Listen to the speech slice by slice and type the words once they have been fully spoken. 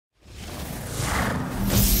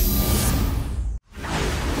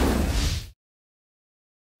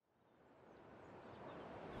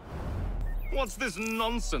What's this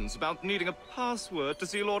nonsense about needing a password to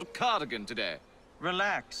see Lord Cardigan today?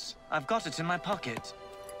 Relax. I've got it in my pocket.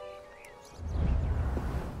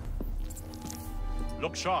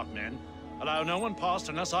 Look sharp, men. Allow no one past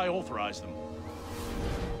unless I authorize them.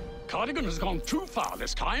 Cardigan has gone too far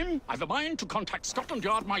this time. I've a mind to contact Scotland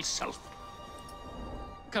Yard myself.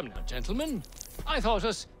 Come now, gentlemen. I thought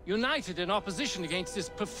us united in opposition against this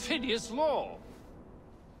perfidious law.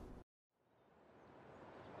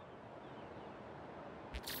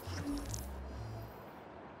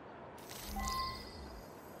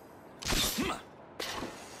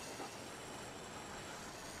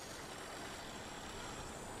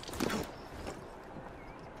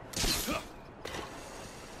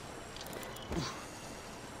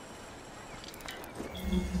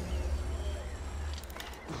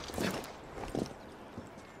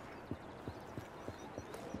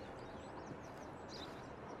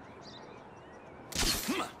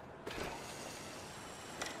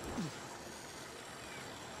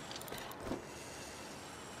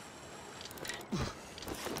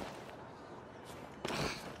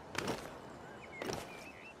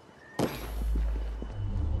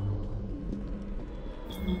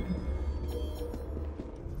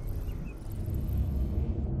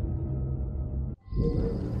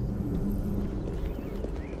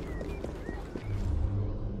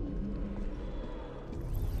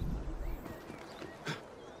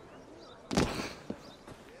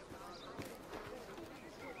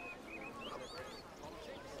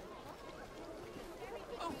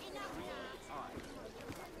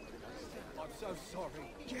 So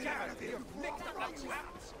sorry. Get out of here! Nicked up that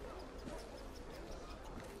rats!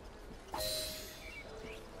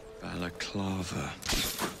 Balaclava.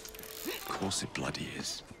 Of course it bloody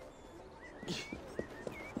is.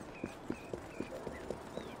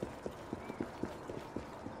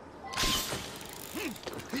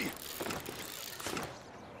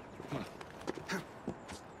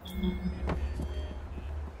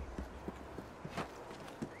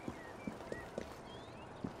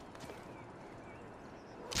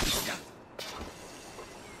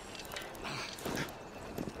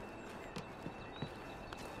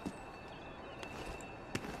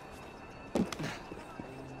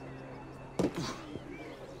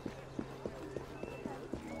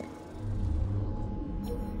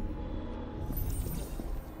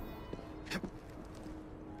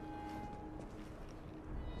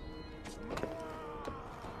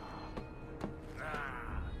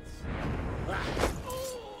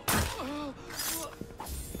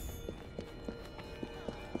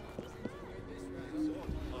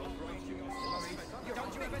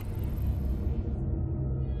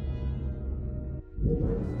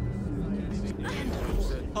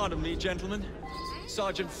 Pardon me, gentlemen.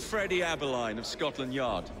 Sergeant Freddie Aberline of Scotland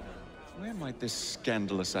Yard. Where might this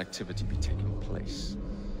scandalous activity be taking place?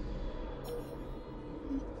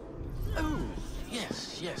 Oh,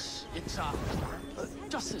 yes. It's,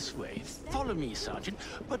 just this way. Follow me, Sergeant,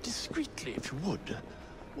 but discreetly, if you would.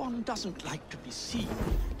 One doesn't like to be seen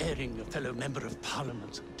airing a fellow member of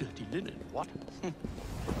Parliament's dirty linen, what?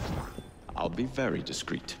 I'll be very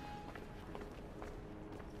discreet.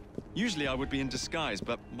 Usually I would be in disguise,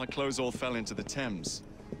 but my clothes all fell into the Thames.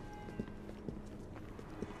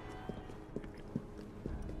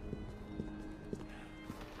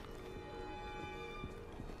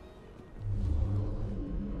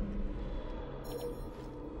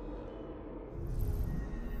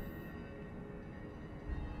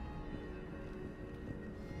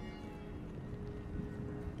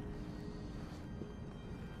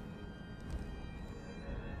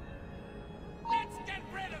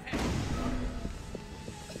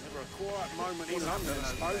 Quiet moment in London,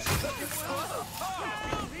 I suppose.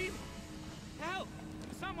 Help!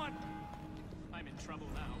 Someone! I'm in trouble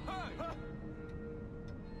now.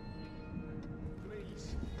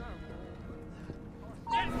 Please,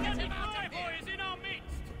 Let's get him out of here! He's in our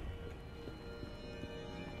midst!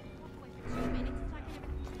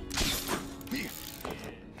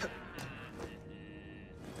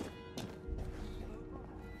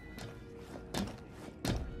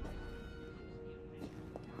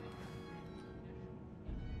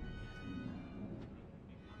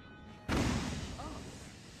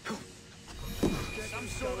 some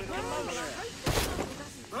sort of commotion.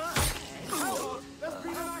 There's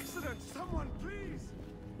been an accident! Someone, please!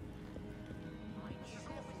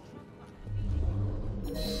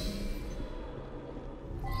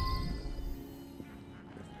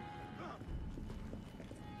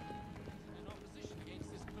 In opposition against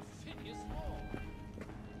this perfidious law.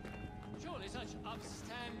 Surely such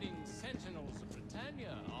upstanding sentinels of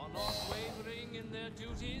Britannia are not wavering in their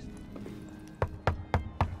duties?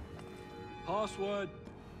 Password.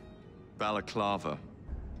 Balaclava.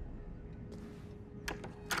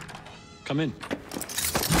 Come in.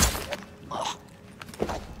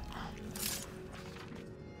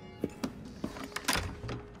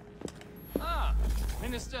 Ah,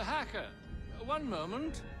 Minister Hacker. One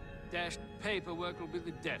moment. Dashed paperwork will be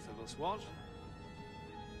the death of us, what?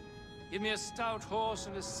 Give me a stout horse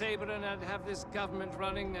and a saber and I'd have this government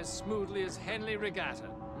running as smoothly as Henley Regatta.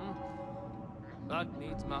 Hmm? But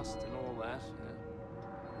needs must and all that.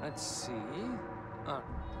 Let's see.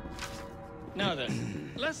 Now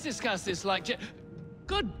then, let's discuss this like...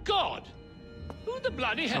 Good God! Who the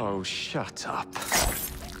bloody hell... Oh, shut up.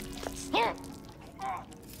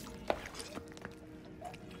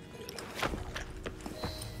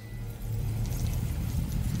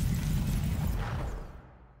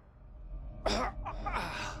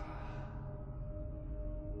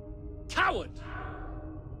 Coward!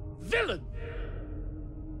 Villain!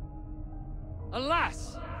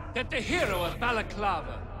 Alas, that the hero of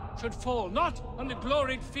Balaclava should fall not on the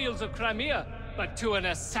gloried fields of Crimea, but to an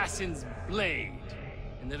assassin's blade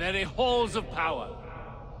in the very halls of power.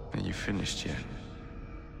 Are you finished yet?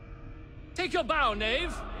 Take your bow,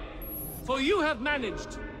 knave, for you have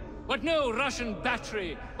managed what no Russian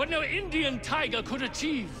battery, what no Indian tiger could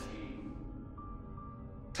achieve.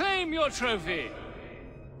 Claim your trophy,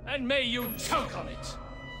 and may you choke on it.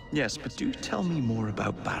 Yes, but do tell me more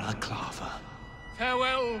about Balaclava.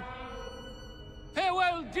 Farewell.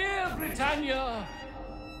 Farewell, dear Britannia.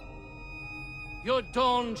 Your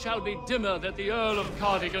dawn shall be dimmer that the Earl of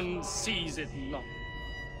Cardigan sees it not.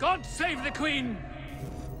 God save the Queen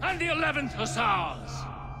and the 11th Hussars.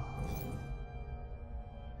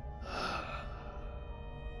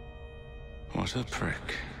 What a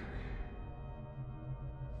prick.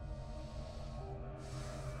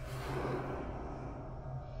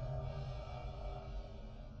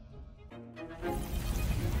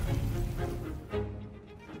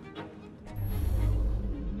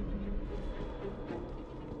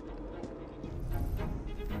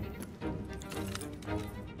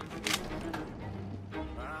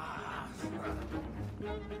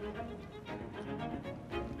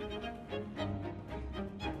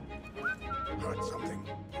 Heard something.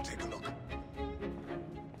 Take a look.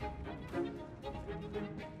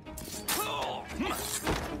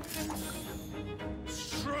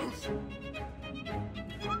 Truth!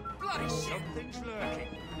 Bloody something's lurking.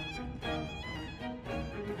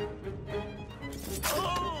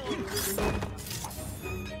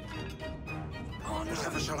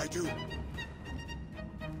 Whatever shall I do?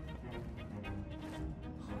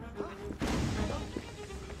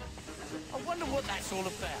 I wonder what that's all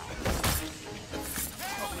about.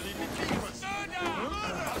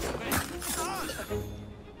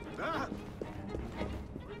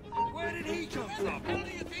 Where did he come from? Where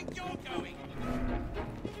do you think you're going?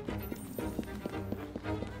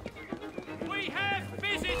 We have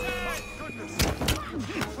visitors! Goodness!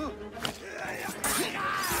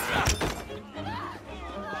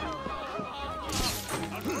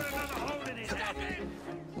 I'll put another hole in his head.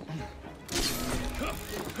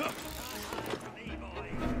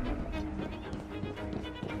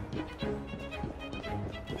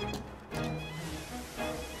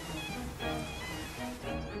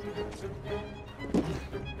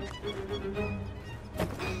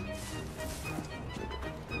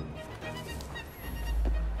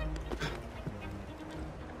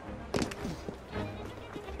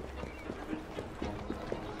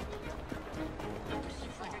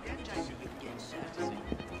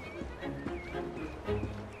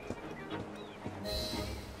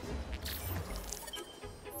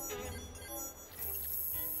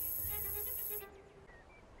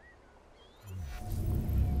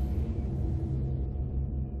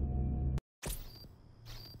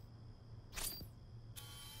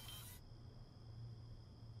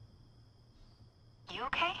 You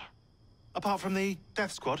okay? Apart from the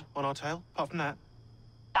death squad on our tail, apart from that.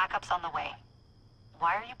 Backup's on the way.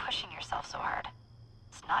 Why are you pushing yourself so hard?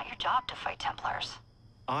 It's not your job to fight Templars.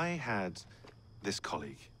 I had this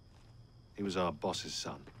colleague. He was our boss's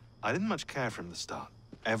son. I didn't much care for him at the start.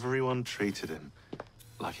 Everyone treated him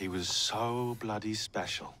like he was so bloody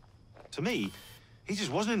special. To me, he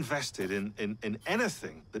just wasn't invested in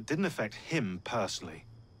anything that didn't affect him personally.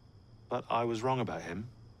 But I was wrong about him.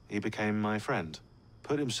 He became my friend,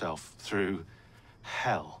 put himself through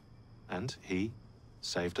hell, and he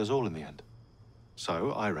saved us all in the end.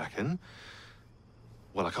 So I reckon,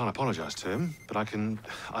 well, I can't apologize to him, but I can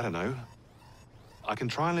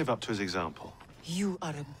try and live up to his example. You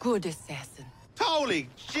are a good assassin. Holy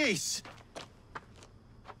jeez!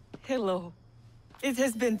 Hello. It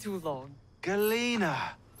has been too long.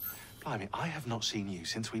 Galena! Blimey, I have not seen you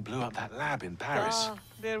since we blew up that lab in Paris. Ah,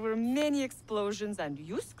 there were many explosions and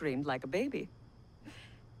you screamed like a baby.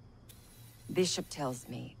 Bishop tells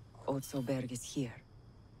me Otzoberg is here.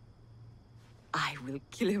 I will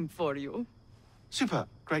kill him for you. Super,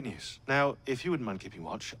 great news. Now, if you wouldn't mind keeping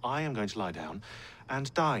watch, I am going to lie down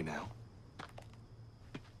and die now.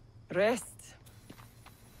 Rest.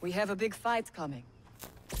 We have a big fight coming.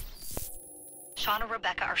 Sean and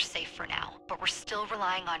Rebecca are safe for now, but we're still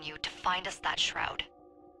relying on you to find us that shroud.